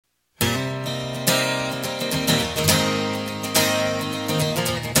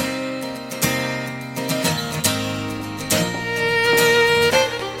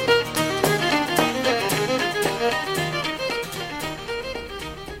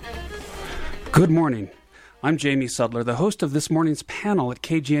Good morning. I'm Jamie Sudler, the host of this morning's panel at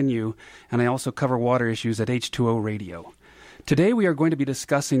KGNU, and I also cover water issues at H2O Radio. Today we are going to be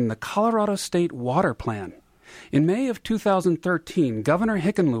discussing the Colorado State Water Plan. In May of 2013, Governor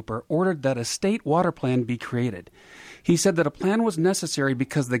Hickenlooper ordered that a state water plan be created. He said that a plan was necessary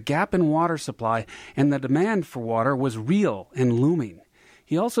because the gap in water supply and the demand for water was real and looming.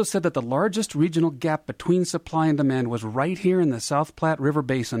 He also said that the largest regional gap between supply and demand was right here in the South Platte River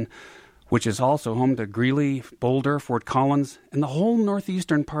Basin, which is also home to Greeley, Boulder, Fort Collins, and the whole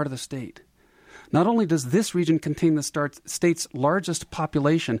northeastern part of the state. Not only does this region contain the state's largest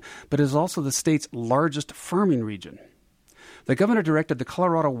population, but is also the state's largest farming region. The governor directed the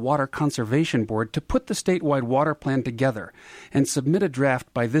Colorado Water Conservation Board to put the statewide water plan together and submit a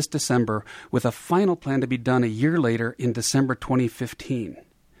draft by this December, with a final plan to be done a year later in December 2015.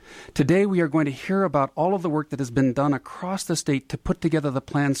 Today we are going to hear about all of the work that has been done across the state to put together the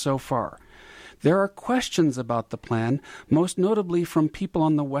plan so far. There are questions about the plan, most notably from people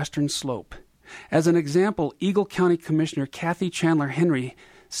on the western slope. As an example, Eagle County Commissioner Kathy Chandler Henry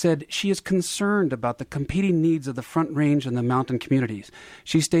said she is concerned about the competing needs of the Front Range and the mountain communities.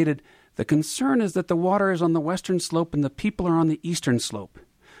 She stated, "The concern is that the water is on the western slope and the people are on the eastern slope."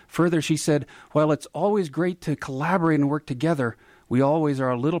 Further, she said, "While it's always great to collaborate and work together, we always are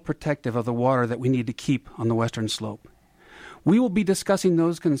a little protective of the water that we need to keep on the western slope." We will be discussing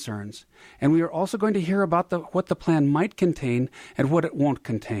those concerns, and we are also going to hear about what the plan might contain and what it won't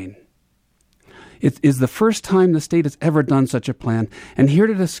contain. It is the first time the state has ever done such a plan, and here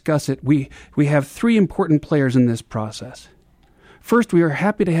to discuss it, we have three important players in this process. First, we are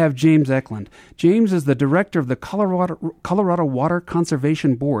happy to have James Eklund. James is the director of the Colorado Water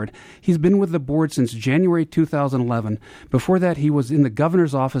Conservation Board. He's been with the board since January 2011. Before that, he was in the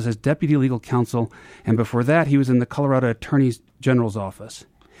governor's office as deputy legal counsel, and before that, he was in the Colorado Attorney General's office.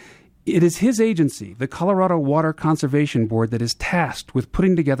 It is his agency, the Colorado Water Conservation Board, that is tasked with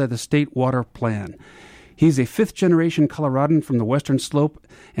putting together the state water plan. He's a fifth-generation Coloradan from the western slope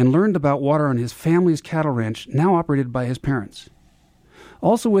and learned about water on his family's cattle ranch, now operated by his parents.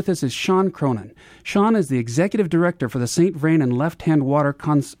 Also with us is Sean Cronin. Sean is the executive director for the St. Vrain and Left Hand Water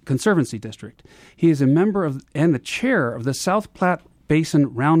Conservancy District. He is a member of and the chair of the South Platte Basin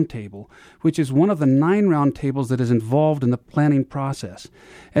Roundtable, which is one of the 9 roundtables that is involved in the planning process.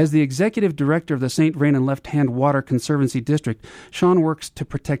 As the executive director of the St. Vrain and Left Hand Water Conservancy District, Sean works to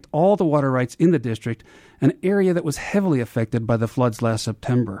protect all the water rights in the district, an area that was heavily affected by the floods last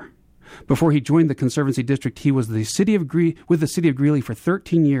September. Before he joined the Conservancy District, he was with the City of Greeley for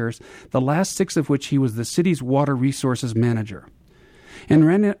 13 years, the last 6 of which he was the city's water resources manager. And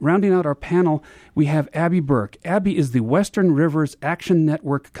rounding out our panel, we have Abby Burke. Abby is the Western Rivers Action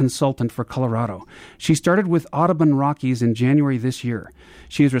Network consultant for Colorado. She started with Audubon Rockies in January this year.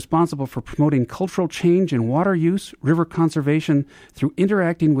 She is responsible for promoting cultural change in water use, river conservation, through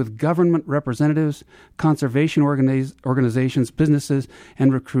interacting with government representatives, conservation organizations, businesses,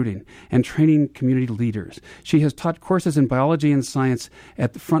 and recruiting, and training community leaders. She has taught courses in biology and science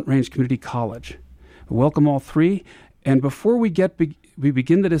at the Front Range Community College. Welcome all three. And before we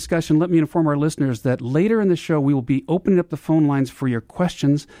begin the discussion, let me inform our listeners that later in the show we will be opening up the phone lines for your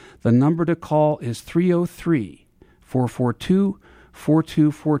questions. The number to call is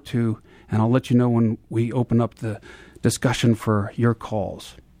 303-442-4242, and I'll let you know when we open up the discussion for your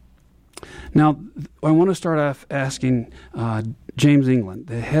calls. Now, I want to start off asking James Eklund,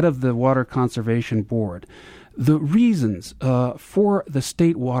 the head of the Water Conservation Board, the reasons for the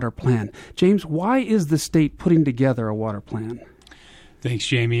state water plan. James, why is the state putting together a water plan? Thanks,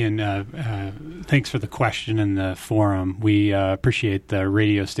 Jamie, and thanks for the question and the forum. We appreciate the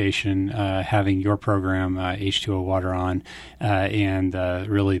radio station having your program, H2O Water, on, and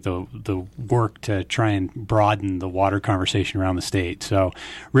really the work to try and broaden the water conversation around the state. So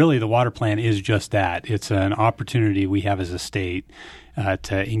really the water plan is just that. It's an opportunity we have as a state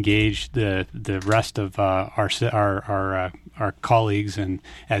to engage the rest of our colleagues and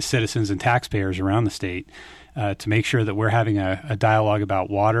as citizens and taxpayers around the state to make sure that we're having a dialogue about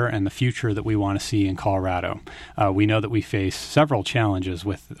water and the future that we want to see in Colorado. We know that we face several challenges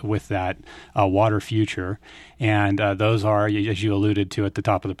with that water future, and those are, as you alluded to at the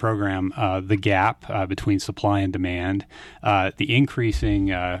top of the program, the gap between supply and demand, the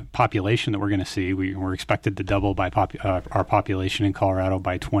increasing population that we're going to see. We're expected to double by our population in Colorado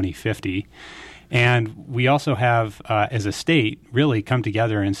by 2050. And we also have, as a state, really come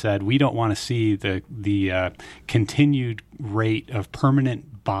together and said we don't want to see the continued rate of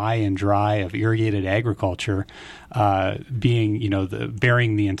permanent buy and dry of irrigated agriculture being,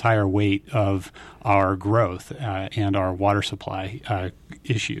 bearing the entire weight of our growth and our water supply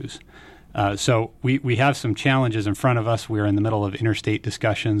issues. So we have some challenges in front of us. We're in the middle of interstate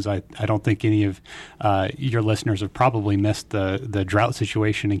discussions. I don't think any of your listeners have probably missed the drought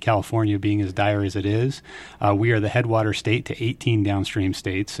situation in California being as dire as it is. We are the headwater state to 18 downstream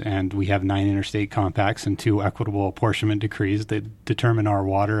states, and we have 9 interstate compacts and 2 equitable apportionment decrees that determine our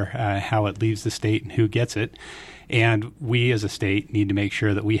water, how it leaves the state, and who gets it. And we as a state need to make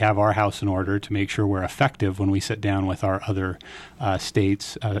sure that we have our house in order to make sure we're effective when we sit down with our other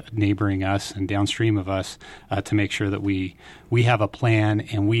states neighboring us and downstream of us to make sure that we have a plan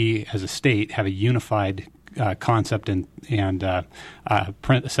and we as a state have a unified concept and a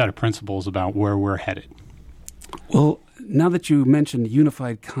set of principles about where we're headed. Well, now that you mentioned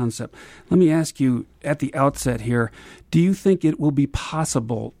unified concept, let me ask you at the outset here, do you think it will be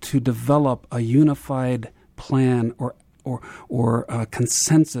possible to develop a unified plan or a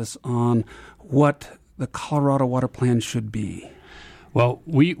consensus on what the Colorado Water Plan should be? Well,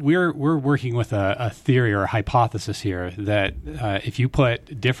 we're working with a theory or a hypothesis here that if you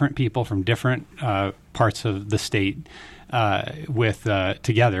put different people from different parts of the state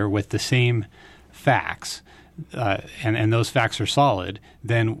together with the same facts, and those facts are solid,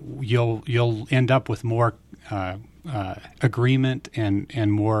 then you'll end up with more agreement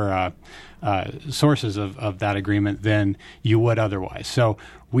and more sources of that agreement than you would otherwise. So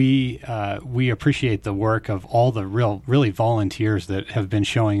we appreciate the work of all the really volunteers that have been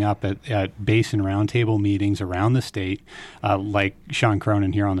showing up at Basin Roundtable meetings around the state, like Sean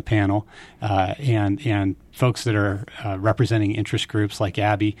Cronin here on the panel, and folks that are representing interest groups like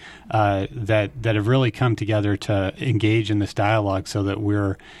Abby that have really come together to engage in this dialogue so that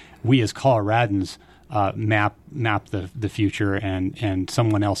we as Coloradans map the future and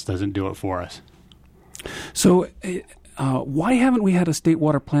someone else doesn't do it for us. So why haven't we had a state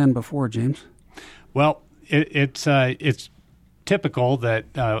water plan before, James? Well, it's typical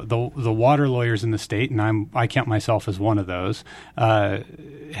that the water lawyers in the state, and I count myself as one of those,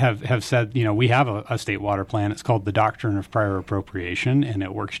 have said, we have a state water plan. It's called the Doctrine of Prior Appropriation, and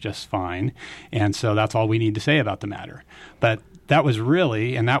it works just fine. And so that's all we need to say about the matter. But that was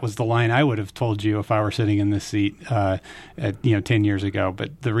the line I would have told you if I were sitting in this seat, 10 years ago.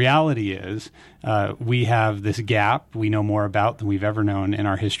 But the reality is, we have this gap we know more about than we've ever known in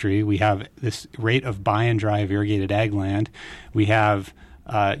our history. We have this rate of buy and dry of irrigated ag land. We have,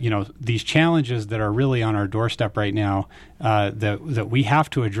 these challenges that are really on our doorstep right now that we have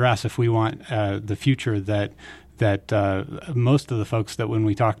to address if we want the future that most of the folks that when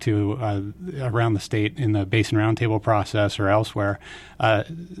we talk to around the state in the Basin Roundtable process or elsewhere,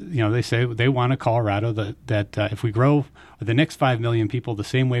 they say they want a Colorado that if we grow the next 5 million people the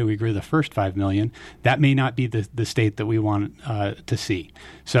same way we grew the first 5 million, that may not be the state that we want to see.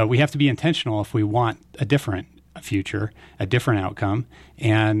 So we have to be intentional if we want a different future, a different outcome,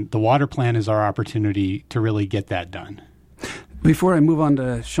 and the water plan is our opportunity to really get that done. Before I move on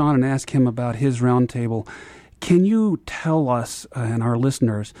to Sean and ask him about his roundtable, can you tell us and our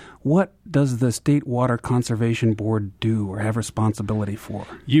listeners, what does the State Water Conservation Board do or have responsibility for?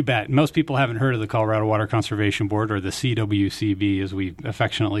 You bet. Most people haven't heard of the Colorado Water Conservation Board, or the CWCB as we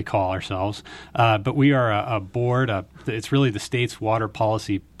affectionately call ourselves. But we are a board. It's really the state's water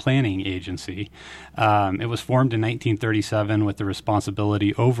policy planning agency. It was formed in 1937 with the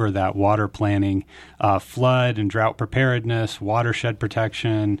responsibility over that water planning, flood and drought preparedness, watershed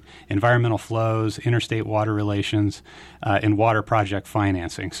protection, environmental flows, interstate water relations, and water project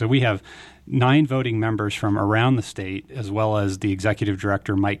financing. So we have 9 voting members from around the state, as well as the executive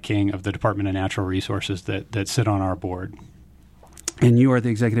director, Mike King, of the Department of Natural Resources that sit on our board. And you are the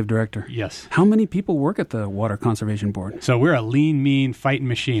executive director? Yes. How many people work at the Water Conservation Board? So we're a lean, mean, fighting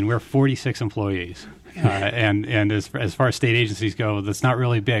machine. We're 46 employees. And as far as state agencies go, that's not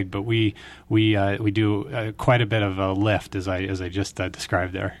really big, but we do quite a bit of a lift, as I just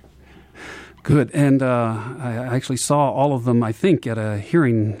described there. Good. And I actually saw all of them, I think, at a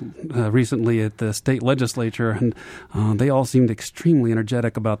hearing recently at the state legislature, and they all seemed extremely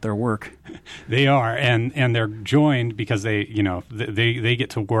energetic about their work. They are, and they're joined because they get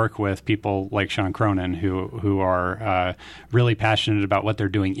to work with people like Sean Cronin who are really passionate about what they're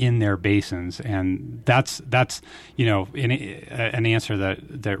doing in their basins, and that's an answer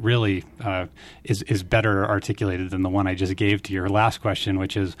that really is better articulated than the one I just gave to your last question,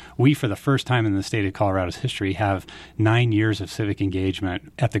 which is we, for the first time in the state of Colorado's history, have 9 years of civic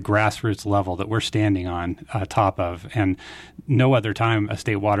engagement at the grassroots level that we're standing on top of, and no other time a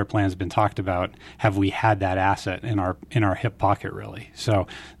state water plan has been talked about have we had that asset in our hip pocket, really. So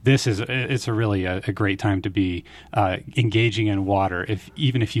it's really a great time to be engaging in water,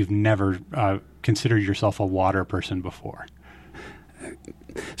 even if you've never considered yourself a water person before.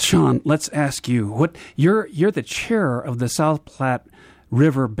 Sean, let's ask you, what you're the chair of the South Platte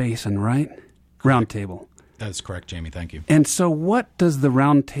River Basin, right? Roundtable. That's correct, Jamie. Thank you. And so what does the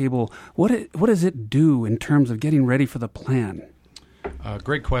roundtable, what does it do in terms of getting ready for the plan?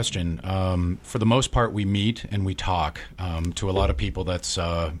 Great question. For the most part, we meet and we talk. To a lot of people, that's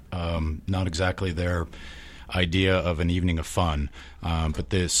not exactly their idea of an evening of fun. But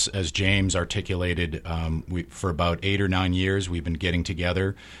this, as James articulated, for about 8 or 9 years, we've been getting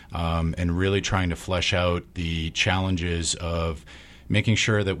together and really trying to flesh out the challenges of making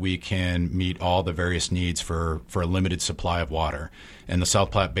sure that we can meet all the various needs for a limited supply of water. In the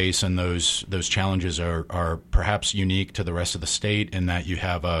South Platte Basin, those challenges are perhaps unique to the rest of the state in that you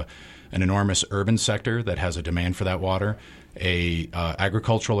have an enormous urban sector that has a demand for that water, a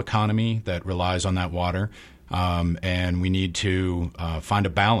agricultural economy that relies on that water, and we need to find a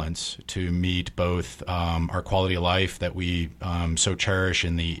balance to meet both our quality of life that we so cherish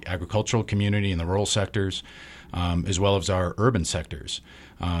in the agricultural community and the rural sectors, as well as our urban sectors.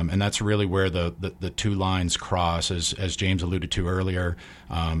 And that's really where the two lines cross, as James alluded to earlier.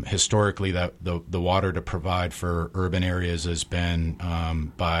 Historically, that the water to provide for urban areas has been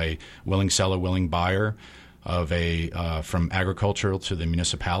by willing seller, willing buyer of from agricultural to the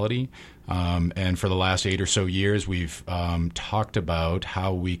municipality. And for the last 8 or so years, we've talked about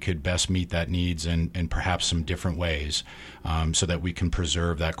how we could best meet that needs in perhaps some different ways so that we can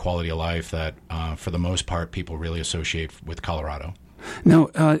preserve that quality of life that, for the most part, people really associate with Colorado. Now,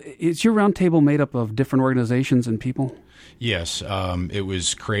 is your roundtable made up of different organizations and people? Yes, it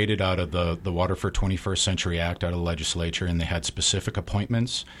was created out of the Water for 21st Century Act out of the legislature, and they had specific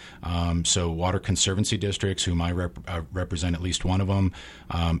appointments. So water conservancy districts, whom I represent at least one of them,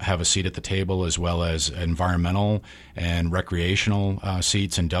 have a seat at the table, as well as environmental and recreational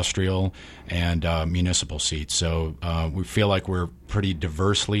seats, industrial, and municipal seats. So we feel like we're pretty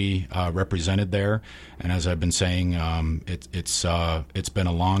diversely represented there. And as I've been saying, it's been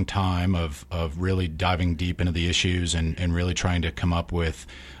a long time of really diving deep into the issues and really trying to come up with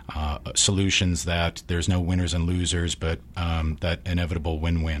solutions that there's no winners and losers, but that inevitable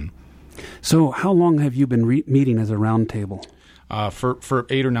win-win. So how long have you been meeting as a roundtable? For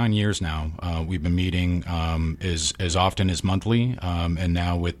 8 or 9 years now, we've been meeting as often as monthly, and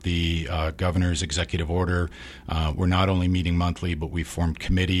now with the governor's executive order, we're not only meeting monthly, but we've formed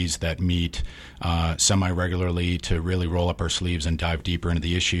committees that meet semi-regularly to really roll up our sleeves and dive deeper into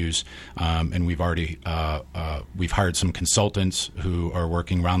the issues. And we've already we've hired some consultants who are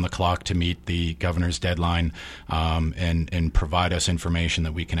working round the clock to meet the governor's deadline and provide us information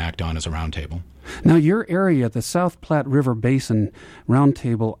that we can act on as a roundtable. Now, your area, the South Platte River Basin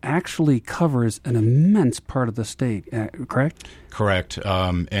Roundtable, actually covers an immense part of the state, correct? Correct.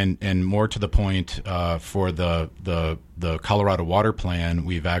 And more to the point, for the Colorado Water Plan,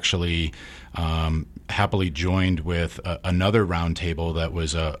 we've actually happily joined with another roundtable that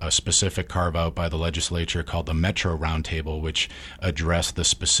was a specific carve-out by the legislature called the Metro Roundtable, which addressed the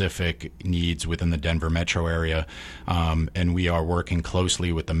specific needs within the Denver metro area. And we are working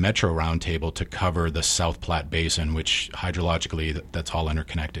closely with the Metro Roundtable to cover the South Platte Basin, which hydrologically, that's all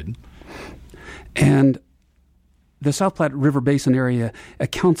interconnected. And the South Platte River Basin area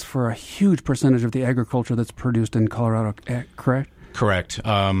accounts for a huge percentage of the agriculture that's produced in Colorado, correct? Correct.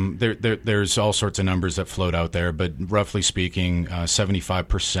 There's all sorts of numbers that float out there, but roughly speaking,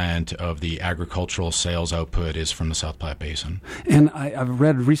 75% of the agricultural sales output is from the South Platte Basin. And I've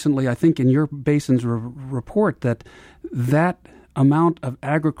read recently, I think in your basin's report, that amount of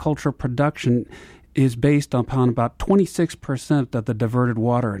agricultural production is based upon about 26% of the diverted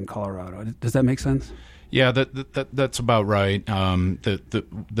water in Colorado. Does that make sense? Yeah, that's about right.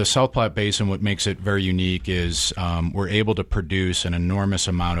 The South Platte Basin, what makes it very unique is we're able to produce an enormous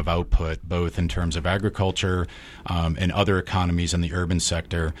amount of output, both in terms of agriculture and other economies in the urban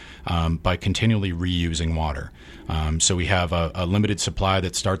sector, by continually reusing water. So we have a limited supply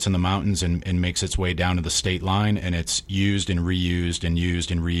that starts in the mountains and makes its way down to the state line, and it's used and reused and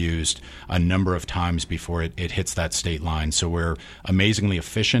used and reused a number of times before it hits that state line. So we're amazingly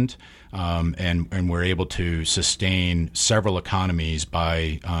efficient. And we're able to sustain several economies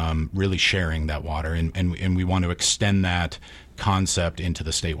by really sharing that water, and we want to extend that concept into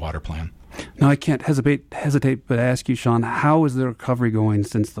the state water plan. Now, I can't hesitate but ask you, Sean, how is the recovery going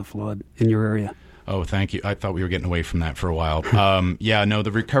since the flood in your area? Oh, thank you. I thought we were getting away from that for a while.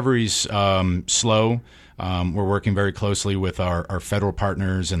 The recovery's slow. We're working very closely with our federal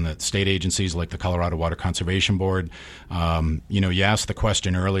partners and the state agencies like the Colorado Water Conservation Board. You asked the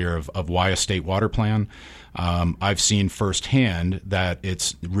question earlier of why a state water plan. I've seen firsthand that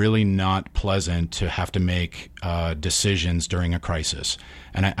it's really not pleasant to have to make decisions during a crisis.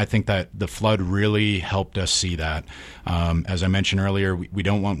 And I think that the flood really helped us see that. As I mentioned earlier, we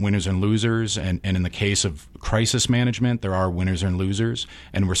don't want winners and losers. And in the case of crisis management, there are winners and losers.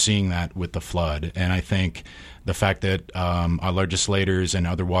 And we're seeing that with the flood. And I think the fact that our legislators and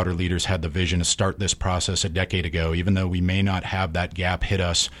other water leaders had the vision to start this process a decade ago, even though we may not have that gap hit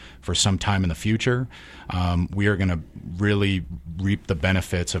us for some time in the future, we are going to really reap the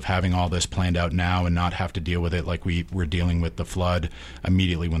benefits of having all this planned out now and not have to deal with it like we were dealing with the flood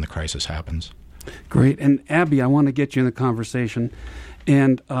immediately when the crisis happens. Great. And Abby, I want to get you in the conversation.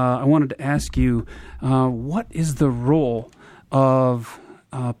 And I wanted to ask you, what is the role of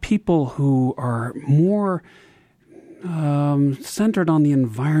people who are more centered on the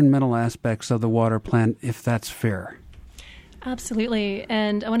environmental aspects of the water plan, if that's fair? Absolutely.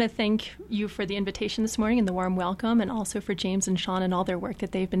 And I want to thank you for the invitation this morning and the warm welcome, and also for James and Sean and all their work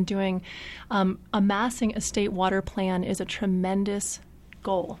that they've been doing. Amassing a state water plan is a tremendous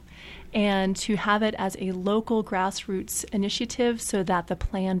goal. And to have it as a local grassroots initiative so that the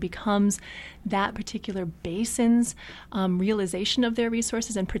plan becomes that particular basin's realization of their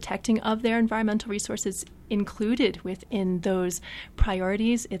resources and protecting of their environmental resources included within those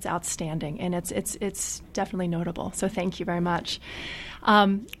priorities, it's outstanding, and it's definitely notable. So thank you very much.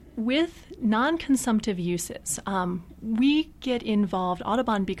 With non-consumptive uses, we get involved,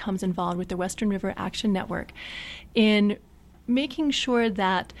 Audubon becomes involved with the Western River Action Network in making sure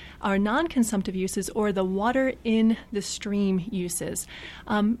that our non-consumptive uses, or the water in the stream uses,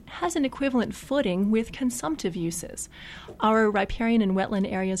 has an equivalent footing with consumptive uses. Our riparian and wetland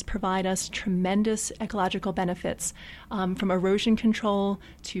areas provide us tremendous ecological benefits, from erosion control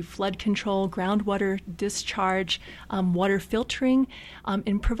to flood control, groundwater discharge, water filtering,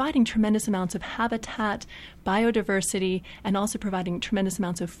 in providing tremendous amounts of habitat, biodiversity, and also providing tremendous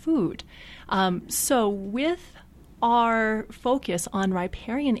amounts of food. So with our focus on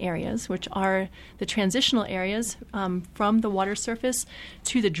riparian areas, which are the transitional areas from the water surface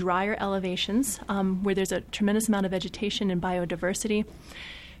to the drier elevations, where there's a tremendous amount of vegetation and biodiversity,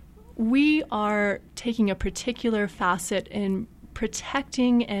 we are taking a particular facet in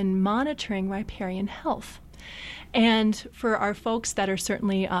protecting and monitoring riparian health. And for our folks that are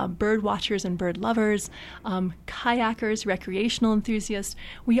certainly bird watchers and bird lovers, kayakers, recreational enthusiasts,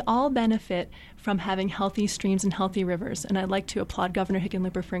 we all benefit from having healthy streams and healthy rivers. And I'd like to applaud Governor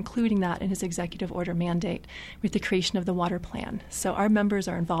Hickenlooper for including that in his executive order mandate with the creation of the water plan. So our members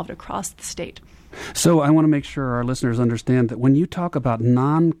are involved across the state. So I want to make sure our listeners understand that when you talk about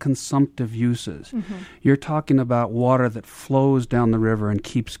non-consumptive uses, you're talking about water that flows down the river and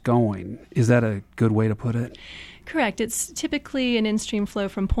keeps going. Is that a good way to put it? Correct. It's typically an in-stream flow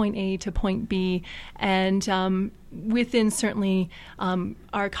from point A to point B, and within certainly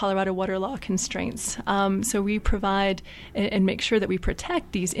our Colorado water law constraints. So we provide and make sure that we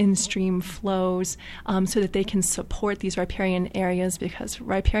protect these in-stream flows so that they can support these riparian areas, because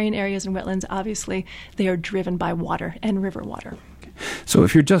riparian areas and wetlands, obviously, they are driven by water and river water. So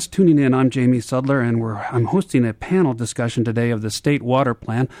if you're just tuning in, I'm Jamie Sudler, and I'm hosting a panel discussion today of the State Water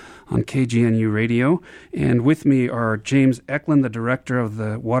Plan on KGNU Radio. And with me are James Eklund, the director of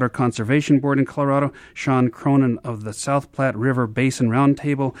the Water Conservation Board in Colorado, Sean Cronin of the South Platte River Basin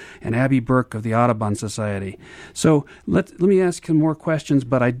Roundtable, and Abby Burke of the Audubon Society. So let me ask some more questions,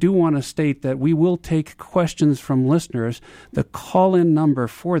 but I do want to state that we will take questions from listeners. The call-in number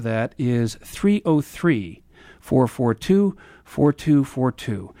for that is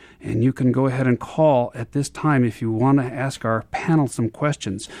 303-442-4242. And you can go ahead and call at this time if you want to ask our panel some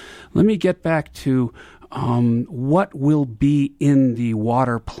questions. Let me get back to what will be in the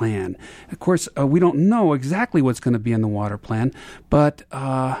water plan. Of course, we don't know exactly what's going to be in the water plan, but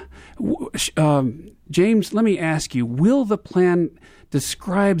James, let me ask you, will the plan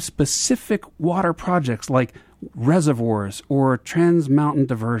describe specific water projects like reservoirs or trans-mountain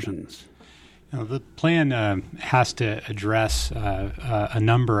diversions? The plan has to address a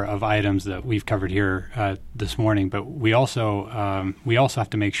number of items that we've covered here this morning, but we also have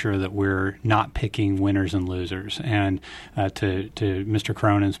to make sure that we're not picking winners and losers. And to Mr.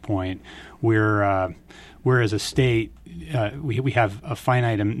 Cronin's point, we're we're as a state, we have a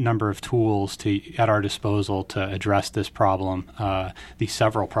finite number of tools at our disposal to address this problem, these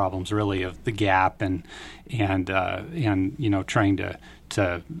several problems really of the gap and trying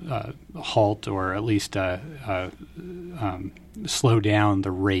to halt or at least slow down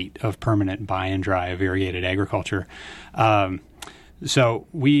the rate of permanent buy and dry of irrigated agriculture. So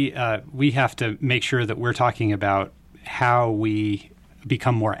we have to make sure that we're talking about how we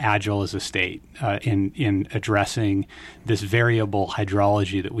become more agile as a state in addressing this variable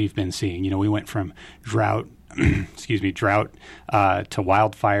hydrology that we've been seeing. We went from drought to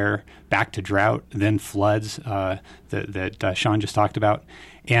wildfire, back to drought, then floods that Sean just talked about.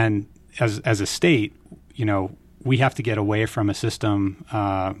 And as a state, we have to get away from a system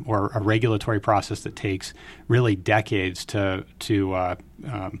or a regulatory process that takes really decades to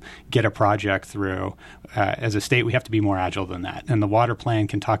get a project through. As a state, we have to be more agile than that. And the water plan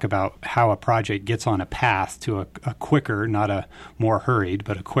can talk about how a project gets on a path to a quicker, not a more hurried,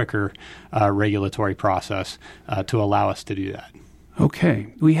 but a quicker regulatory process to allow us to do that. Okay.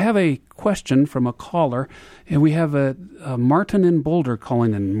 We have a question from a caller, and we have a Martin in Boulder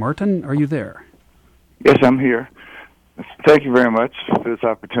calling in. Martin, are you there? Yes, I'm here. Thank you very much for this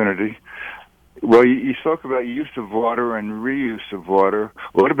opportunity. Well, you spoke about use of water and reuse of water.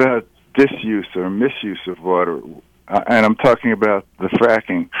 What about disuse or misuse of water? And I'm talking about the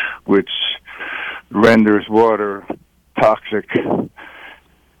fracking, which renders water toxic, for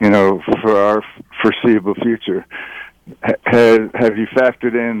our foreseeable future. Have you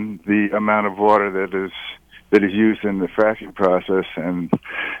factored in the amount of water that is used in the fracking process and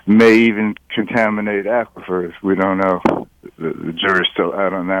may even contaminate aquifers? We don't know. The jury's still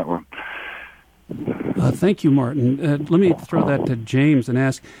out on that one. Thank you, Martin. Let me throw that to James and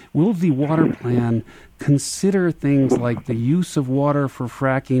ask, will the water plan consider things like the use of water for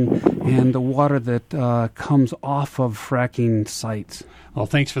fracking and the water that comes off of fracking sites? Well,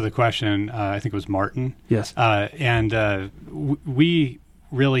 thanks for the question. I think it was Martin. Yes. We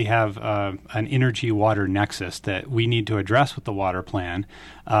really have an energy-water nexus that we need to address with the water plan.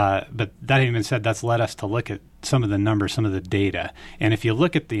 But that even said, that's led us to look at some of the numbers, some of the data. And if you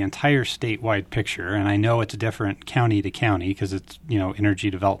look at the entire statewide picture, and I know it's different county to county because it's, energy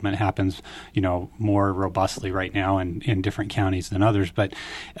development happens, more robustly right now in different counties than others. But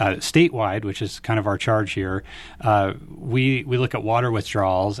statewide, which is kind of our charge here, we look at water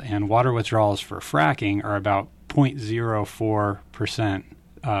withdrawals, and water withdrawals for fracking are about 0.04%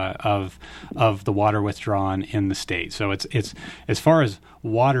 of the water withdrawn in the state. So it's as far as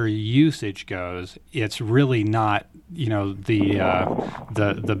water usage goes, it's really not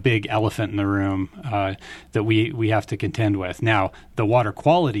the big elephant in the room that we have to contend with. Now, the water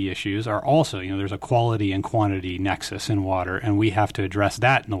quality issues are also, there's a quality and quantity nexus in water, and we have to address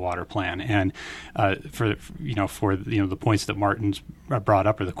that in the water plan. And for the points that Martin's brought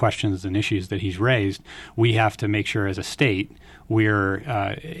up or the questions and issues that he's raised, we have to make sure as a state we're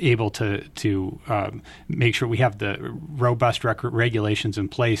able to make sure we have the robust regulations in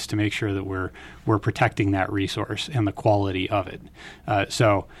place to make sure that we're protecting that resource and the quality of it.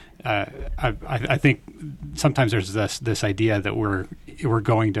 So I think sometimes there's this idea that we're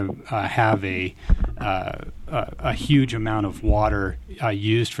going to have a huge amount of water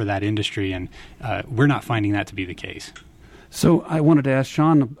used for that industry, and we're not finding that to be the case. So I wanted to ask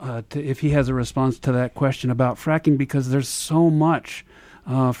Sean if he has a response to that question about fracking, because there's so much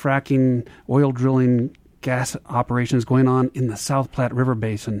fracking, oil drilling, gas operations going on in the South Platte River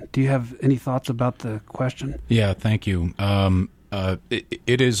Basin. Do you have any thoughts about the question? Yeah, thank you.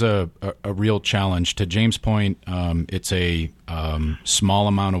 It is a real challenge. To James' point, it's a small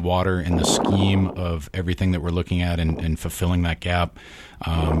amount of water in the scheme of everything that we're looking at and fulfilling that gap.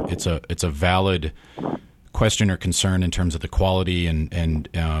 It's a valid question or concern in terms of the quality, and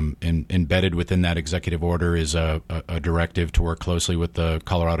embedded within that executive order is a directive to work closely with the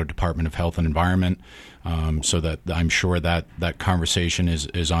Colorado Department of Health and Environment, so that I'm sure that conversation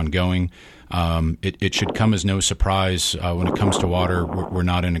is ongoing. It should come as no surprise when it comes to water. We're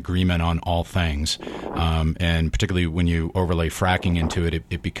not in agreement on all things, and particularly when you overlay fracking into it,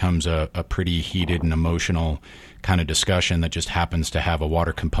 it becomes a pretty heated and emotional kind of discussion that just happens to have a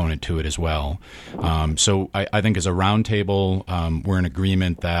water component to it as well. So I think as a roundtable, we're in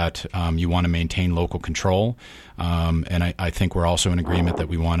agreement that you want to maintain local control, and I think we're also in agreement that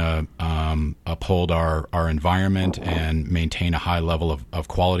we want to uphold our environment and maintain a high level of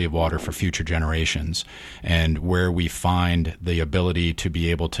quality of water for future future generations, and where we find the ability to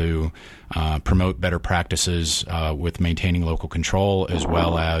be able to promote better practices with maintaining local control, as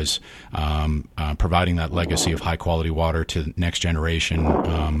well as providing that legacy of high-quality water to the next generation.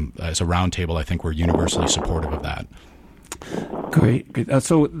 As a roundtable, I think we're universally supportive of that. Great.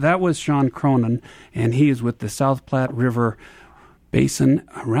 So that was Sean Cronin, and he is with the South Platte River Basin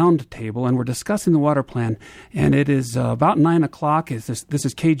Roundtable, and we're discussing the water plan. And it is about 9 o'clock. This is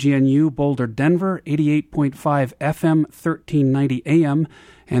KGNU Boulder, Denver, 88.5 FM, 1390 AM,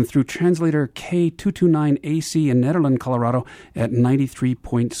 and through translator K229 AC in Nederland, Colorado at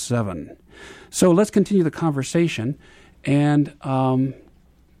 93.7. So let's continue the conversation. And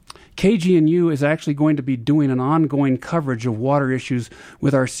KGNU is actually going to be doing an ongoing coverage of water issues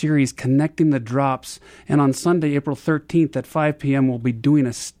with our series Connecting the Drops. And on Sunday, April 13th at 5 p.m., we'll be doing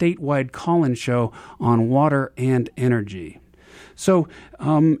a statewide call-in show on water and energy. So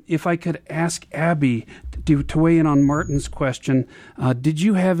if I could ask Abby to weigh in on Martin's question, did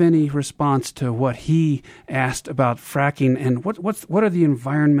you have any response to what he asked about fracking, and what are the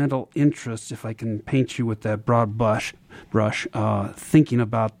environmental interests, if I can paint you with that broad brush, thinking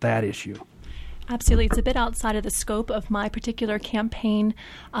about that issue? Absolutely. It's a bit outside of the scope of my particular campaign,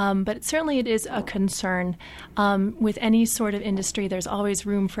 but certainly it is a concern. With any sort of industry, there's always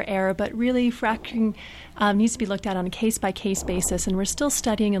room for error, but really fracking needs to be looked at on a case-by-case basis, and we're still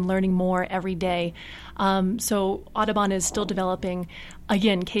studying and learning more every day. So Audubon is still developing,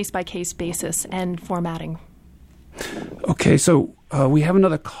 again, case-by-case basis and formatting. Okay, so we have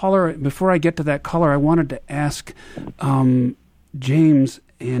another caller. Before I get to that caller, I wanted to ask James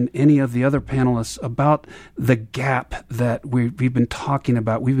and any of the other panelists about the gap that we've been talking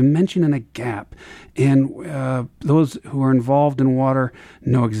about. We've been mentioning a gap, and those who are involved in water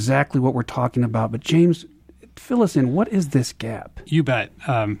know exactly what we're talking about. But James, fill us in. What is this gap? You bet.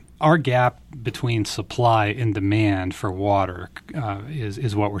 Our gap between supply and demand for water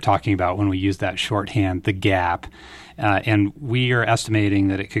is what we're talking about when we use that shorthand, the gap. And we are estimating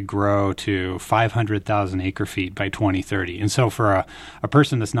that it could grow to 500,000 acre-feet by 2030. And so for a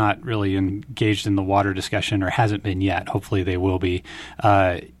person that's not really engaged in the water discussion or hasn't been yet, hopefully they will be,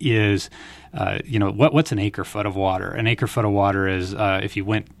 what's an acre-foot of water? An acre-foot of water is if you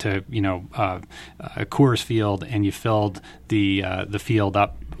went to, a Coors Field and you filled the field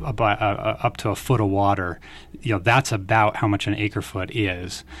up to a foot of water, that's about how much an acre-foot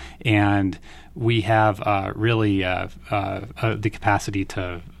is. And we have the capacity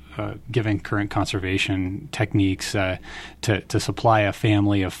to, given current conservation techniques, to supply a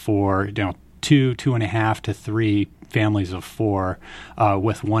family of 4, 2.5 to 3 families of 4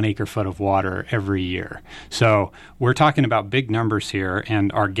 with 1 acre-foot of water every year. So we're talking about big numbers here,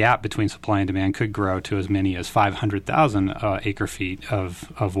 and our gap between supply and demand could grow to as many as 500,000 acre-feet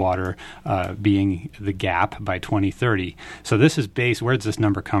of water being the gap by 2030. So this is based, where does this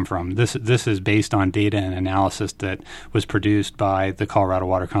number come from? This is based on data and analysis that was produced by the Colorado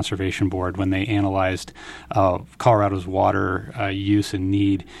Water Conservation Board when they analyzed Colorado's water use and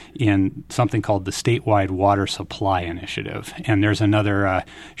need in something called the Statewide Water Supply Initiative. And there's another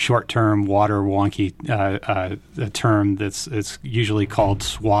short-term water wonky term it's usually called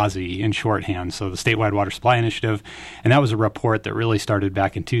SWASI in shorthand, so the Statewide Water Supply Initiative. And that was a report that really started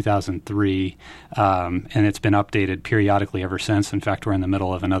back in 2003, and it's been updated periodically ever since. In fact, we're in the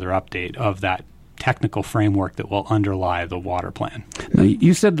middle of another update of that technical framework that will underlie the water plan. Now,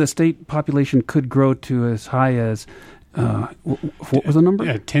 you said the state population could grow to as high as what was the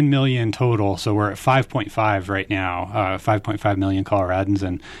number? 10 million total. So we're at 5.5 right now, 5.5 million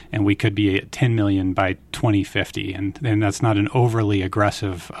Coloradans, and we could be at 10 million by 2050. And that's not an overly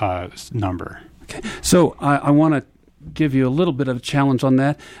aggressive number. Okay. So I want to give you a little bit of a challenge on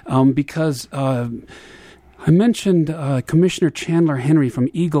that because I mentioned Commissioner Chandler Henry from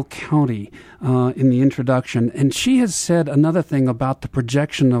Eagle County in the introduction, and she has said another thing about the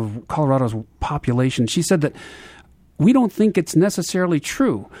projection of Colorado's population. She said that we don't think it's necessarily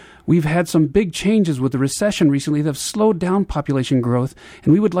true. We've had some big changes with the recession recently that have slowed down population growth,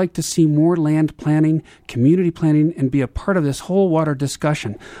 and we would like to see more land planning, community planning, and be a part of this whole water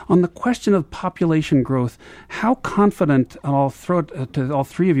discussion. On the question of population growth, how confident, and I'll throw it to all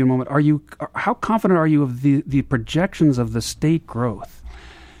three of you in a moment, how confident are you of the projections of the state growth?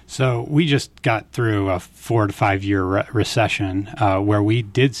 So we just got through a 4 to 5 year recession where we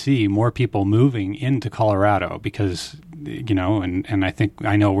did see more people moving into Colorado because and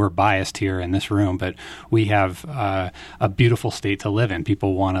I know we're biased here in this room, but we have a beautiful state to live in.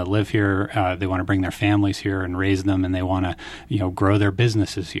 People want to live here. They want to bring their families here and raise them, and they want to, grow their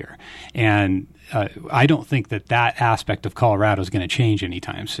businesses here. And I don't think that aspect of Colorado is going to change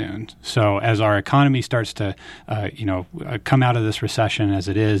anytime soon. So as our economy starts to, come out of this recession as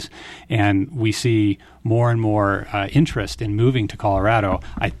it is, and we see more and more interest in moving to Colorado,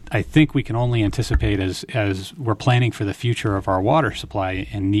 I think we can only anticipate as we're planning for the future of our water supply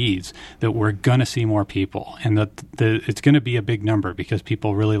and needs that we're going to see more people, and that it's going to be a big number because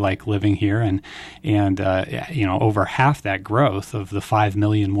people really like living here, and over half that growth of the 5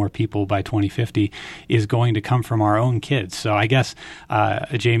 million more people by 2050 is going to come from our own kids. So I guess,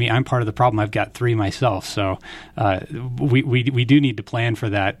 Jamie, I'm part of the problem. I've got 3 myself, so we do need to plan for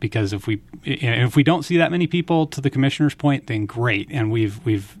that, because if we don't see that many people, to the commissioner's point, then great, and we've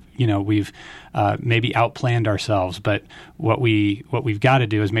maybe outplanned ourselves. But what we've got to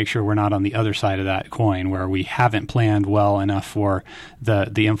do is make sure we're not on the other side of that coin, where we haven't planned well enough for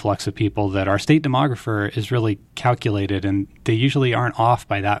the influx of people that our state demographer is really calculated, and they usually aren't off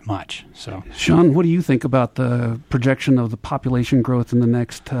by that much. So, Sean, what do you think about the projection of the population growth in the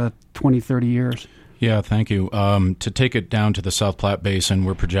next 20, 30 years? Yeah, thank you. To take it down to the South Platte Basin,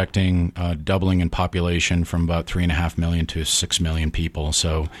 we're projecting doubling in population from about 3.5 million to 6 million people.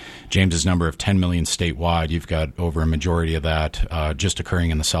 So James's number of 10 million statewide, you've got over a majority of that just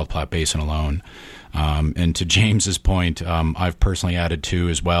occurring in the South Platte Basin alone. And to James's point, I've personally added 2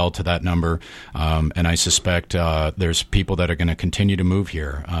 as well to that number, and I suspect there's people that are going to continue to move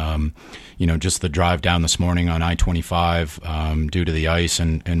here. Just the drive down this morning on I-25 due to the ice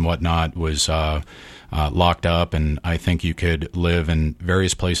and whatnot was locked up, and I think you could live in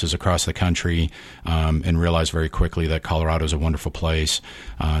various places across the country and realize very quickly that Colorado is a wonderful place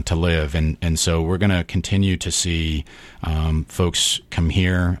to live. And so we're going to continue to see folks come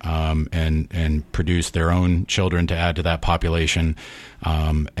here and produce their own children to add to that population.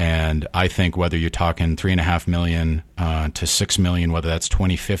 And I think whether you're talking 3.5 million to 6 million, whether that's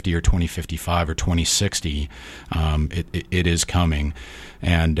 2050 or 2055 or 2060, it is coming.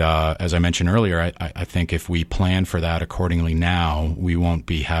 And as I mentioned earlier, I think if we plan for that accordingly now, we won't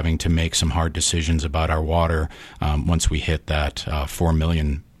be having to make some hard decisions about our water once we hit that 4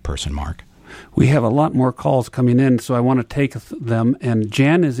 million person mark. We have a lot more calls coming in, so I want to take them. And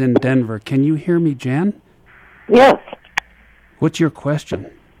Jan is in Denver. Can you hear me, Jan? Yes. What's your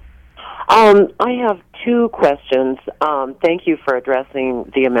question? I have 2 questions. Thank you for addressing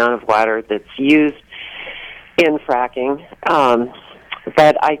the amount of water that's used in fracking.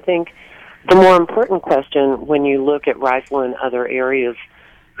 But I think the more important question, when you look at Rifle and other areas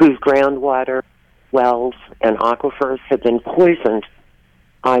whose groundwater, wells, and aquifers have been poisoned,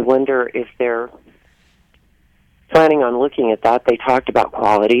 I wonder if they're planning on looking at that. They talked about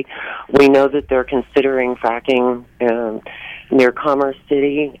quality. We know that they're considering fracking near Commerce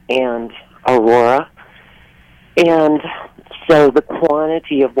City and Aurora. And so the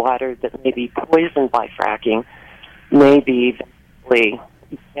quantity of water that may be poisoned by fracking may be vastly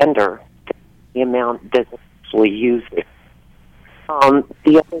tender to the amount that's actually used.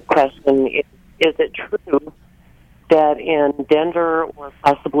 The other question is it true that in Denver or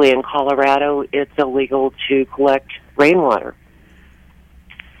possibly in Colorado it's illegal to collect rainwater?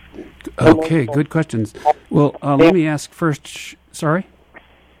 Okay, good questions. Well, let me ask first. Sorry?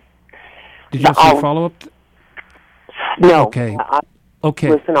 Did you have some follow-up? No. Okay. Okay.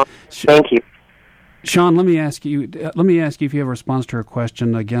 Listen on. Thank you. Sean, let me ask you if you have a response to her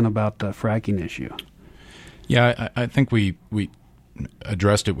question again about the fracking issue. Yeah, I think we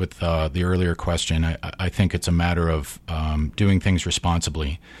addressed it with the earlier question. I think it's a matter of doing things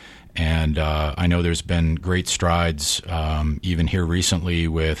responsibly. And I know there's been great strides even here recently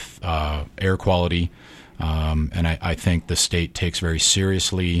with air quality. And I think the state takes very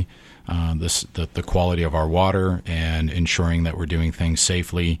seriously the quality of our water and ensuring that we're doing things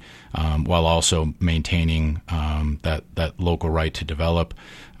safely while also maintaining that local right to develop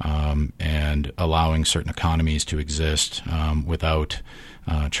and allowing certain economies to exist without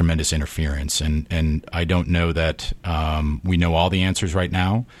tremendous interference. And I don't know that we know all the answers right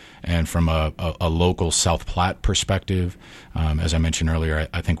now. And from a local South Platte perspective, as I mentioned earlier,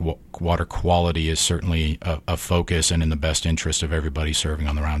 I think water quality is certainly a focus and in the best interest of everybody serving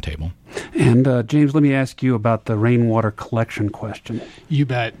on the roundtable. And James, let me ask you about the rainwater collection question. You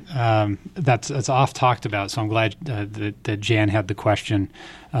bet. That's oft talked about, so I'm glad that Jan had the question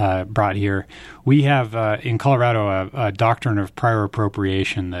brought here. We have in Colorado a doctrine of prior appropriation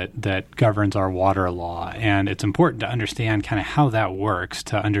appropriation that governs our water law, and it's important to understand kind of how that works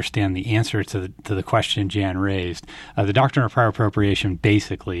to understand the answer to the question Jan raised. The doctrine of prior appropriation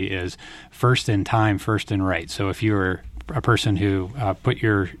basically is first in time, first in right. So if you're a person who put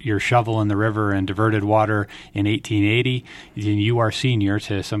your shovel in the river and diverted water in 1880, then you are senior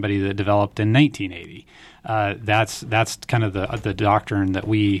to somebody that developed in 1980. That's kind of the doctrine that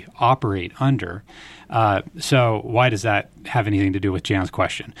we operate under. So why does that have anything to do with Jan's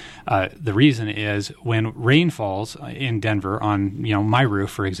question? The reason is when rain falls in Denver on my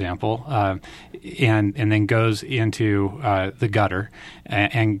roof, for example, and then goes into the gutter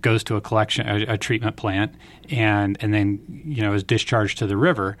and goes to a treatment plant, and then is discharged to the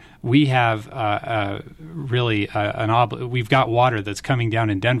river, we have we've got water that's coming down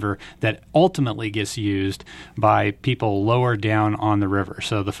in Denver that ultimately gets used by people lower down on the river.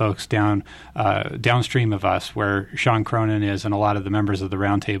 So the folks downstream of us, where Sean Cronin is and a lot of the members of the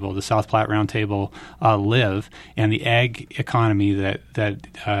Roundtable, the South Platte Roundtable, live, and the ag economy that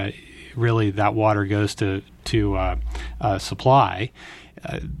really that water goes to supply.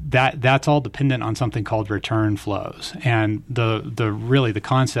 That's all dependent on something called return flows, and the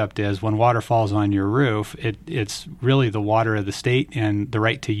concept is when water falls on your roof, it's really the water of the state, and the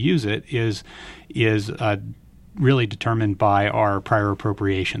right to use it is really determined by our prior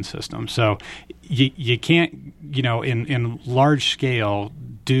appropriation system. So you can't in large scale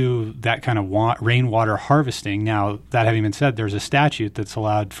do that kind of rainwater harvesting. Now, that having been said, there's a statute that's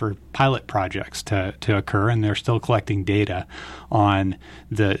allowed for pilot projects to occur, and they're still collecting data on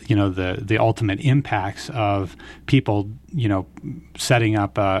the ultimate impacts of people setting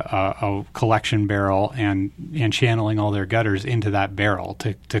up a collection barrel and channeling all their gutters into that barrel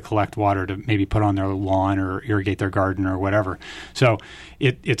to collect water to maybe put on their lawn or irrigate their garden or whatever. So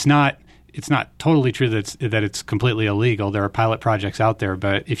it's not totally true that it's completely illegal. There are pilot projects out there,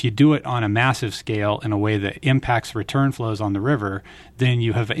 but if you do it on a massive scale in a way that impacts return flows on the river, then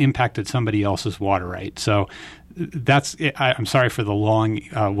you have impacted somebody else's water right. So I'm sorry for the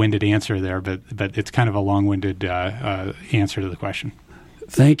long-winded answer there, but it's kind of a long-winded answer to the question.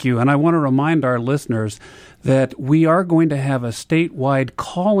 Thank you. And I want to remind our listeners that we are going to have a statewide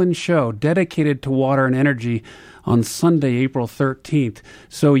call-in show dedicated to water and energy on Sunday, April 13th.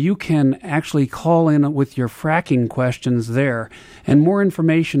 So you can actually call in with your fracking questions there. And more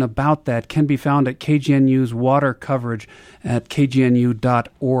information about that can be found at KGNU's water coverage at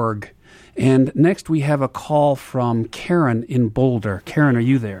kgnu.org. And next we have a call from Karen in Boulder. Karen, are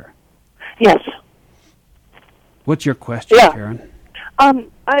you there? Yes. What's your question, Karen?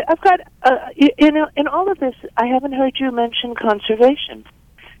 I've got, in all of this, I haven't heard you mention conservation.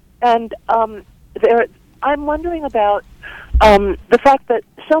 And I'm wondering about the fact that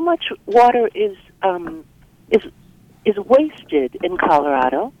so much water is wasted in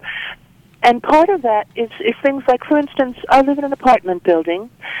Colorado, and part of that is things like, for instance, I live in an apartment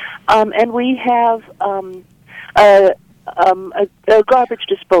building, and we have a garbage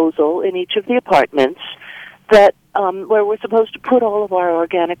disposal in each of the apartments that where we're supposed to put all of our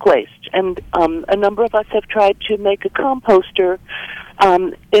organic waste, and a number of us have tried to make a composter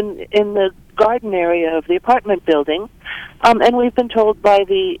in the garden area of the apartment building, and we've been told by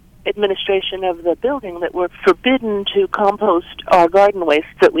the administration of the building that we're forbidden to compost our garden waste,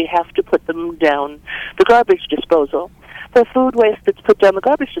 that we have to put them down the garbage disposal. The food waste that's put down the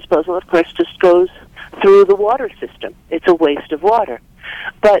garbage disposal, of course, just goes through the water system. It's a waste of water.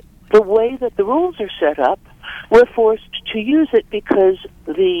 But the way that the rules are set up, we're forced to use it because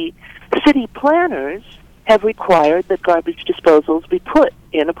the city planners have required that garbage disposals be put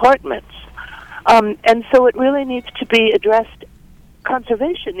in apartments. And so it really needs to be addressed,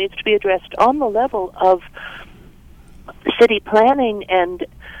 conservation needs to be addressed on the level of city planning and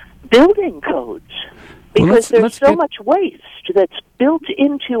building codes, because there's so much waste that's built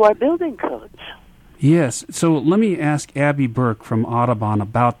into our building codes. Yes, so let me ask Abby Burke from Audubon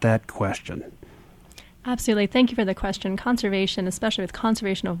about that question. Absolutely. Thank you for the question. Conservation, especially with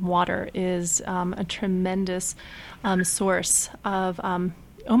conservation of water, is a tremendous source of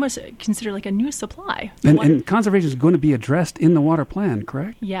almost considered like a new supply. And conservation is going to be addressed in the water plan,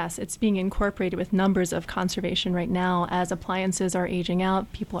 correct? Yes, it's being incorporated with numbers of conservation right now. As appliances are aging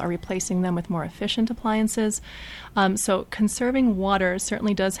out, people are replacing them with more efficient appliances. So conserving water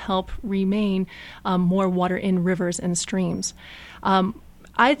certainly does help remain more water in rivers and streams.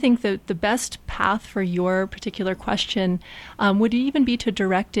 I think that the best path for your particular question would even be to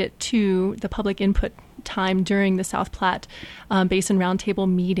direct it to the public input time during the South Platte Basin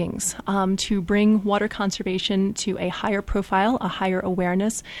Roundtable meetings to bring water conservation to a higher profile, a higher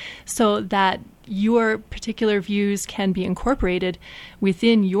awareness, so that your particular views can be incorporated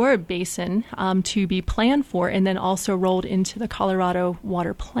within your basin to be planned for and then also rolled into the Colorado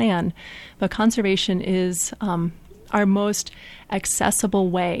Water Plan. But conservation is our most accessible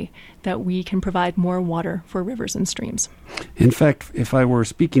way that we can provide more water for rivers and streams. In fact, if I were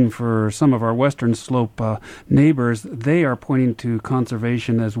speaking for some of our Western Slope neighbors, they are pointing to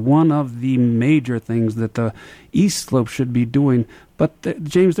conservation as one of the major things that the East Slope should be doing. But,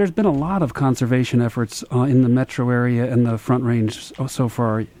 James, there's been a lot of conservation efforts in the metro area and the Front Range so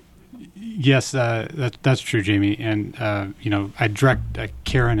far. Yes, that's true, Jamie. And, I direct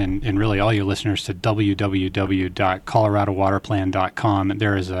Karen and really all you listeners to www.coloradowaterplan.com.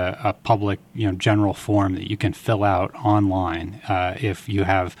 There is a public, general form that you can fill out online if you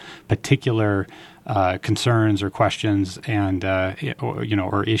have particular concerns or questions and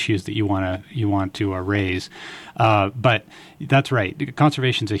or issues that you want to raise. But that's right.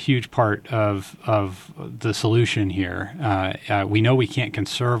 Conservation is a huge part of the solution here. We know we can't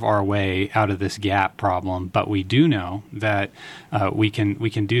conserve our way out of this gap problem, but we do know that we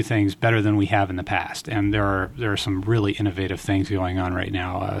can do things better than we have in the past. And there are some really innovative things going on right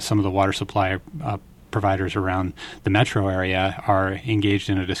now. Some of the water supply providers around the metro area are engaged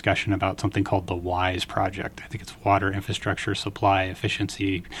in a discussion about something called the WISE project. I think it's Water Infrastructure Supply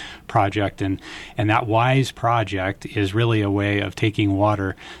Efficiency Project. And that WISE project is really a way of taking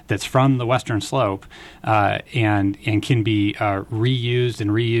water that's from the Western Slope and can be reused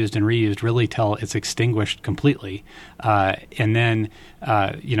and reused and reused really till it's extinguished completely. And then,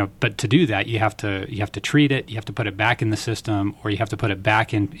 but to do that, you have to treat it, you have to put it back in the system, or you have to put it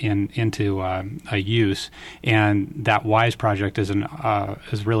back into a use. And that WISE project is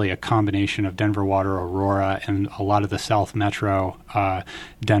really a combination of Denver Water, Aurora, and a lot of the South Metro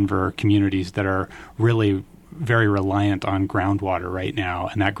Denver communities that are really very reliant on groundwater right now,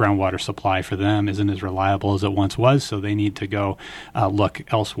 and that groundwater supply for them isn't as reliable as it once was, so they need to go look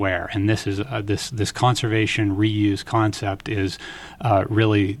elsewhere. And this is this conservation reuse concept is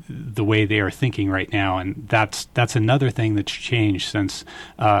really the way they are thinking right now, and that's another thing that's changed since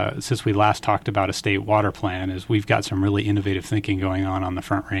we last talked about a state water plan. Is we've got some really innovative thinking going on the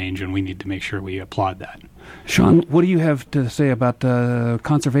Front Range, and we need to make sure we applaud that. Sean, what do you have to say about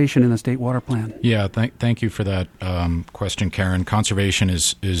conservation in the state water plan? Yeah, thank you for that question, Karen. Conservation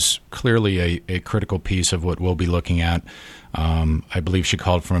is clearly a critical piece of what we'll be looking at. I believe she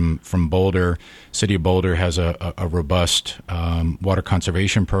called from Boulder. City of Boulder has a robust water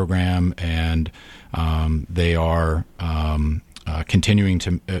conservation program, and they are continuing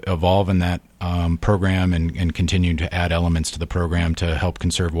to evolve in that program and continuing to add elements to the program to help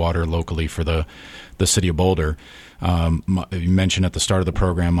conserve water locally for the City of Boulder. You mentioned at the start of the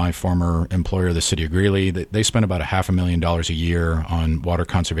program, my former employer, the City of Greeley, they spend about $500,000 a year on water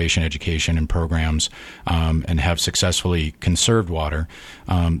conservation education and programs and have successfully conserved water.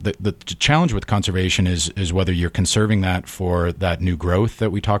 The challenge with conservation is whether you're conserving that for that new growth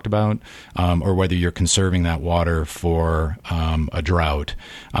that we talked about or whether you're conserving that water for a drought.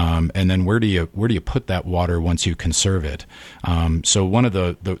 And then where do you put that water once you conserve it? So one of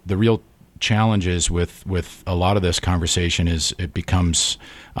the real challenges with a lot of this conversation is it becomes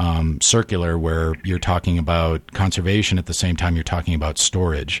circular, where you're talking about conservation at the same time you're talking about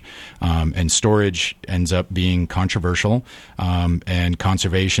storage, and storage ends up being controversial, and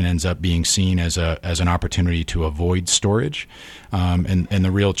conservation ends up being seen as an opportunity to avoid storage, and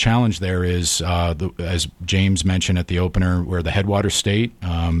the real challenge there is as James mentioned at the opener, we're the headwater state,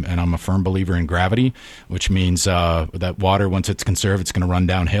 and I'm a firm believer in gravity, which means that water, once it's conserved, it's going to run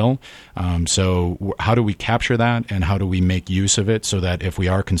downhill. So how do we capture that, and how do we make use of it so that if we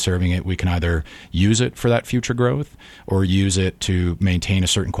are conserving it, we can either use it for that future growth or use it to maintain a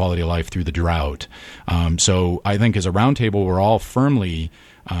certain quality of life through the drought? So I think as a roundtable, we're all firmly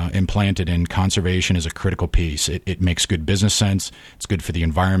implanted in conservation is a critical piece. It makes good business sense. It's good for the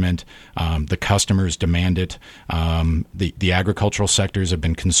environment. The customers demand it. The agricultural sectors have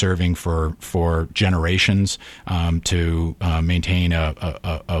been conserving for generations to maintain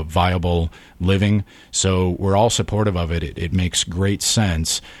a viable living. So we're all supportive of it. It makes great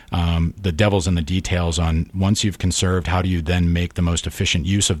sense. The devil's in the details on once you've conserved, how do you then make the most efficient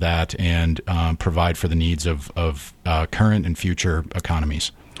use of that and provide for the needs of current and future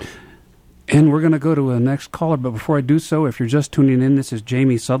economies. And we're going to go to a next caller, but before I do so, if you're just tuning in, this is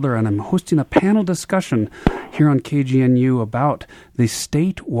Jamie Sudler, and I'm hosting a panel discussion here on KGNU about the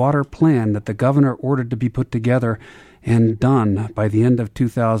state water plan that the governor ordered to be put together. and done by the end of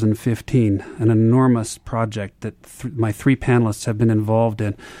 2015, an enormous project that my three panelists have been involved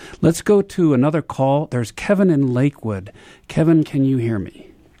in. Let's go to another call. There's Kevin in Lakewood. Kevin, can you hear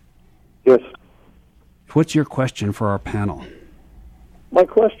me? Yes. What's your question for our panel? My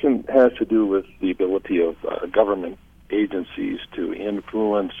question has to do with the ability of government agencies to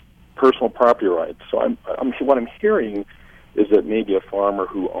influence personal property rights. So what I'm hearing is that maybe a farmer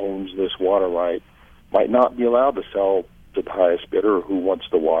who owns this water right might not be allowed to sell to the highest bidder who wants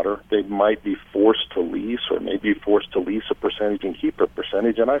the water. They might be forced to lease, or maybe forced to lease a percentage and keep a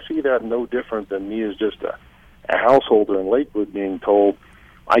percentage. And I see that no different than me as just a householder in Lakewood being told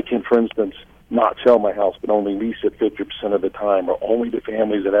I can, for instance, not sell my house but only lease it 50% of the time, or only to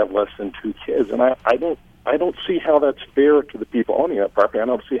families that have less than 2 kids. And I don't see how that's fair to the people owning that property. I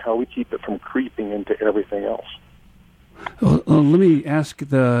don't see how we keep it from creeping into everything else. Well, let me ask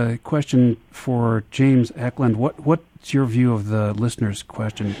the question for James Eklund. What's your view of the listener's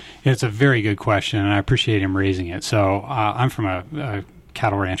question? It's a very good question, and I appreciate him raising it. So I'm from a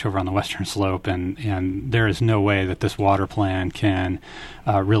cattle ranch over on the western slope, and there is no way that this water plan can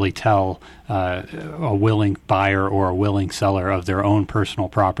really tell a willing buyer or a willing seller of their own personal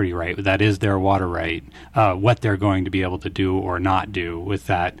property right, that is their water right, what they're going to be able to do or not do with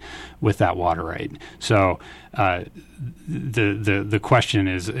that water right. So the question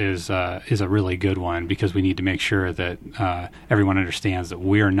is a really good one, because we need to make sure that everyone understands that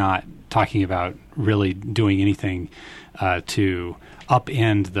we're not talking about really doing anything to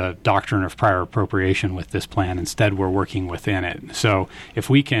upend the doctrine of prior appropriation with this plan. Instead, we're working within it. So if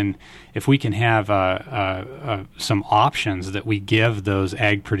we can have some options that we give those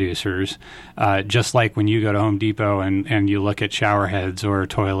ag producers, just like when you go to Home Depot and you look at shower heads or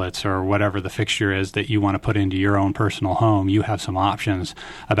toilets or whatever the fixture is that you want to put into your own personal home, you have some options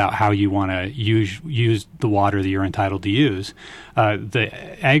about how you want to use the water that you're entitled to use. The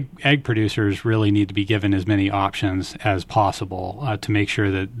ag producers really need to be given as many options as possible to make sure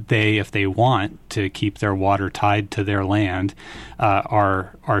that they, if they want to keep their water tied to their land,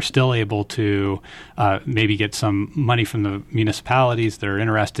 are still able to maybe get some money from the municipalities that are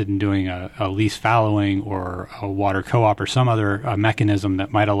interested in doing a lease fallowing or a water co-op or some other mechanism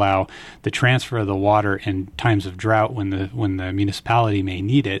that might allow the transfer of the water in times of drought when the municipality may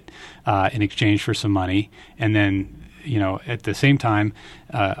need it in exchange for some money, and then at the same time,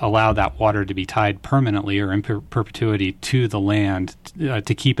 allow that water to be tied permanently or in perpetuity to the land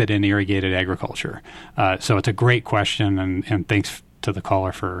to keep it in irrigated agriculture. So it's a great question, and thanks to the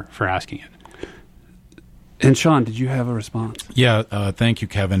caller for asking it. And Sean, did you have a response? Yeah, thank you,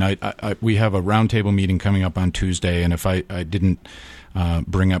 Kevin. We have a roundtable meeting coming up on Tuesday, and if I didn't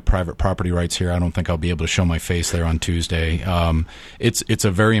bring up private property rights here, I don't think I'll be able to show my face there on Tuesday. It's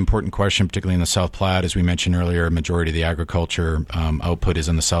a very important question, particularly in the South Platte. As we mentioned earlier, a majority of the agriculture output is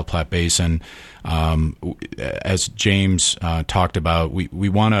in the South Platte Basin. As James talked about, we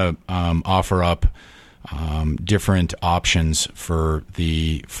want to offer up different options for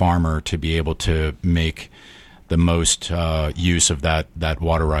the farmer to be able to make the most use of that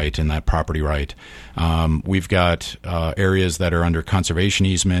water right and that property right. We've got areas that are under conservation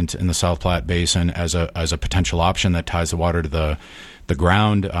easement in the South Platte Basin as a potential option that ties the water to the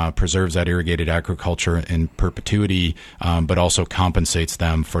ground, preserves that irrigated agriculture in perpetuity, but also compensates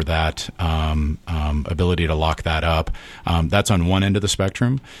them for that ability to lock that up. That's on one end of the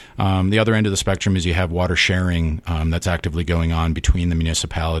spectrum. The other end of the spectrum is you have water sharing that's actively going on between the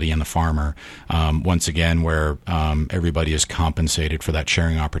municipality and the farmer, once again, where everybody is compensated for that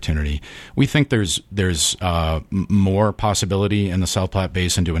sharing opportunity. We think there's more possibility in the South Platte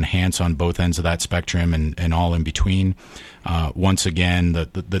Basin to enhance on both ends of that spectrum and all in between. Once again,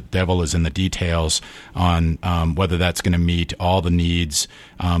 the devil is in the details on whether that's going to meet all the needs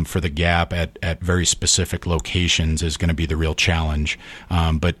for the gap at very specific locations is going to be the real challenge.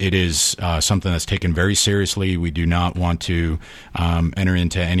 But it is something that's taken very seriously. We do not want to enter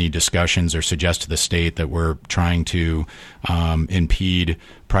into any discussions or suggest to the state that we're trying to impede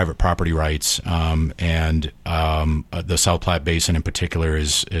private property rights, and the South Platte Basin in particular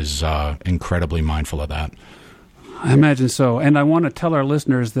is incredibly mindful of that. I imagine so, and I want to tell our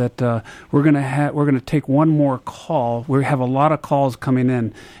listeners that we're going to take one more call. We have a lot of calls coming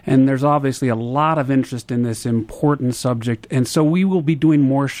in, and there's obviously a lot of interest in this important subject, and so we will be doing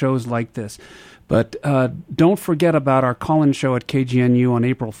more shows like this. But don't forget about our call-in show at KGNU on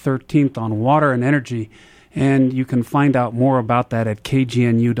April 13th on water and energy, and you can find out more about that at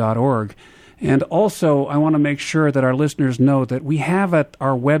kgnu.org. And also, I want to make sure that our listeners know that we have at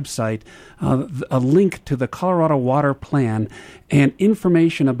our website a link to the Colorado Water Plan and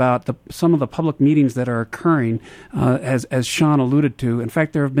information about some of the public meetings that are occurring, as Sean alluded to. In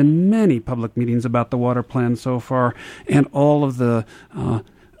fact, there have been many public meetings about the water plan so far, and all of the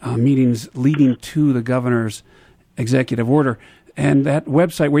meetings leading to the governor's executive order. And that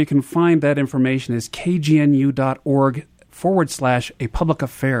website where you can find that information is kgnu.org/a public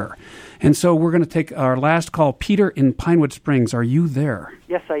affair. And so we're going to take our last call. Peter in Pinewood Springs, are you there?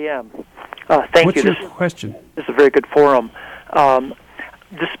 Yes, I am. Thank What's you. What's your question? This is a very good forum.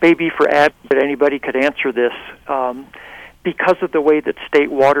 This may be for Abby, but anybody could answer this. Because of the way that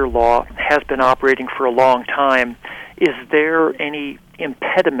state water law has been operating for a long time, is there any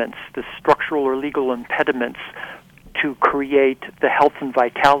impediments, the structural or legal impediments, to create the health and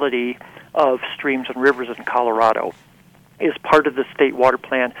vitality of streams and rivers in Colorado? Is part of the state water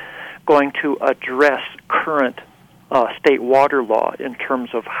plan going to address current state water law in terms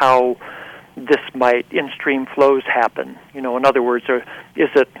of how this might in-stream flows happen? In other words, is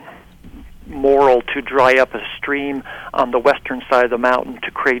it moral to dry up a stream on the western side of the mountain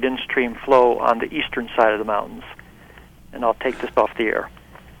to create in-stream flow on the eastern side of the mountains? And I'll take this off the air.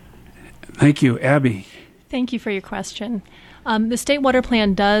 Thank you. Abby. Thank you for your question. The State Water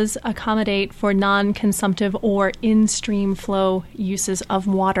Plan does accommodate for non-consumptive or in-stream flow uses of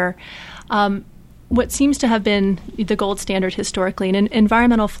water. What seems to have been the gold standard historically, and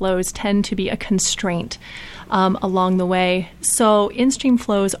environmental flows tend to be a constraint along the way. So in-stream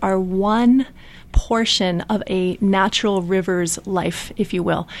flows are one portion of a natural river's life, if you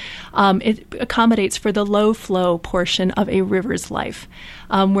will. It accommodates for the low flow portion of a river's life,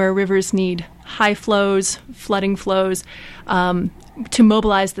 where rivers need high flows, flooding flows, to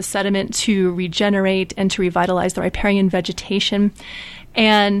mobilize the sediment to regenerate and to revitalize the riparian vegetation.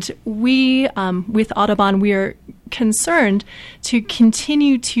 And we, with Audubon, we are concerned to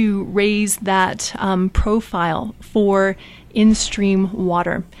continue to raise that profile for in-stream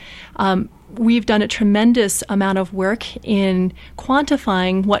water. We've done a tremendous amount of work in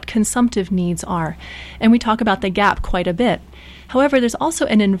quantifying what consumptive needs are, and we talk about the gap quite a bit. However, there's also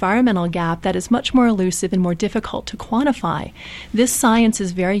an environmental gap that is much more elusive and more difficult to quantify. This science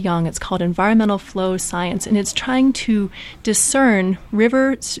is very young. It's called environmental flow science, and it's trying to discern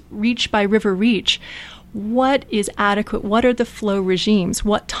river reach by river reach. What is adequate? What are the flow regimes?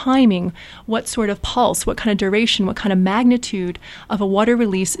 What timing? What sort of pulse? What kind of duration? What kind of magnitude of a water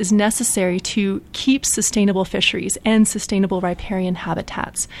release is necessary to keep sustainable fisheries and sustainable riparian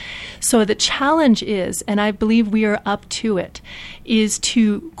habitats? So the challenge is, and I believe we are up to it, is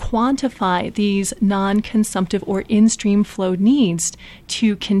to quantify these non-consumptive or in-stream flow needs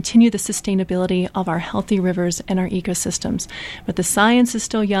to continue the sustainability of our healthy rivers and our ecosystems. But the science is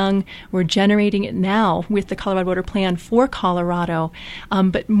still young. We're generating it now with the Colorado Water Plan for Colorado,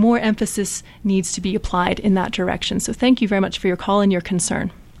 but more emphasis needs to be applied in that direction. So thank you very much for your call and your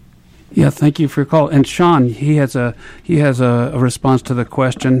concern. Yeah, thank you for your call. And Sean, he has a response to the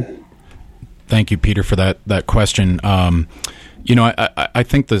question. Thank you, Peter, for that question. I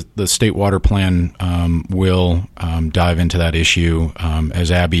think the state water plan will dive into that issue.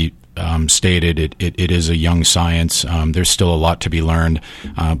 As Abby stated, it is a young science. There's still a lot to be learned,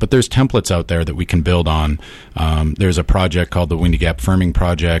 but there's templates out there that we can build on. There's a project called the Windy Gap Firming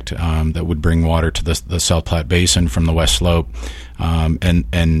Project that would bring water to the South Platte Basin from the West Slope,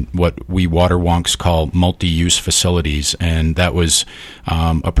 and what we water wonks call multi-use facilities. And that was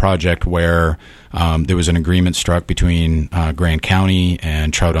a project where there was an agreement struck between Grant County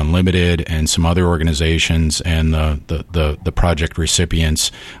and Trout Unlimited and some other organizations and the project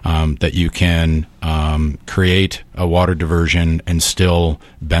recipients, that you can create a water diversion and still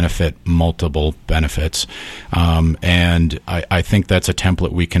benefit multiple benefits. And I think that's a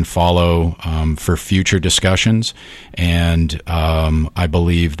template we can follow for future discussions. And I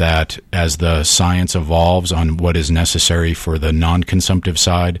believe that as the science evolves on what is necessary for the non-consumptive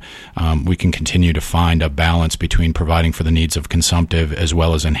side, we can continue to find a balance between providing for the needs of consumptive as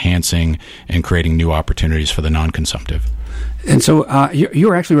well as enhancing and creating new opportunities for the non-consumptive. And so you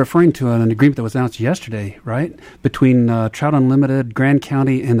were actually referring to an agreement that was announced yesterday, right, between Trout Unlimited, Grand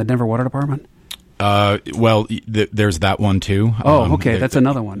County, and the Denver Water Department? There's that one too. Oh, okay, that's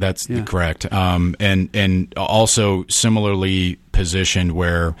another one. That's correct. And also similarly positioned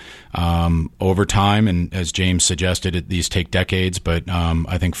where over time, and as James suggested, these take decades, but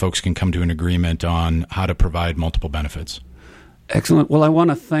I think folks can come to an agreement on how to provide multiple benefits. Excellent. Well, I want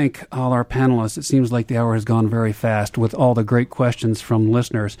to thank all our panelists. It seems like the hour has gone very fast with all the great questions from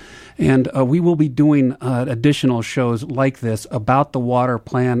listeners. And we will be doing additional shows like this about the water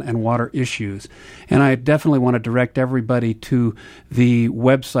plan and water issues. And I definitely want to direct everybody to the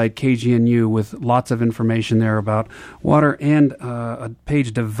website, KGNU, with lots of information there about water and a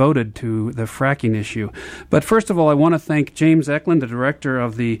page devoted to the fracking issue. But first of all, I want to thank James Eklund, the director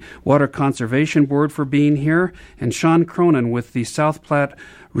of the Water Conservation Board, for being here, and Sean Cronin with the South Platte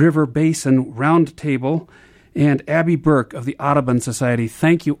River Basin Roundtable, and Abby Burke of the Audubon Society.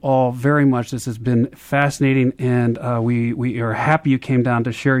 Thank you all very much. This has been fascinating, and we are happy you came down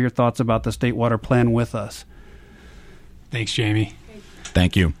to share your thoughts about the State Water Plan with us. Thanks, Jamie.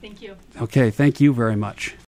 Thank you. Thank you. Okay, thank you very much.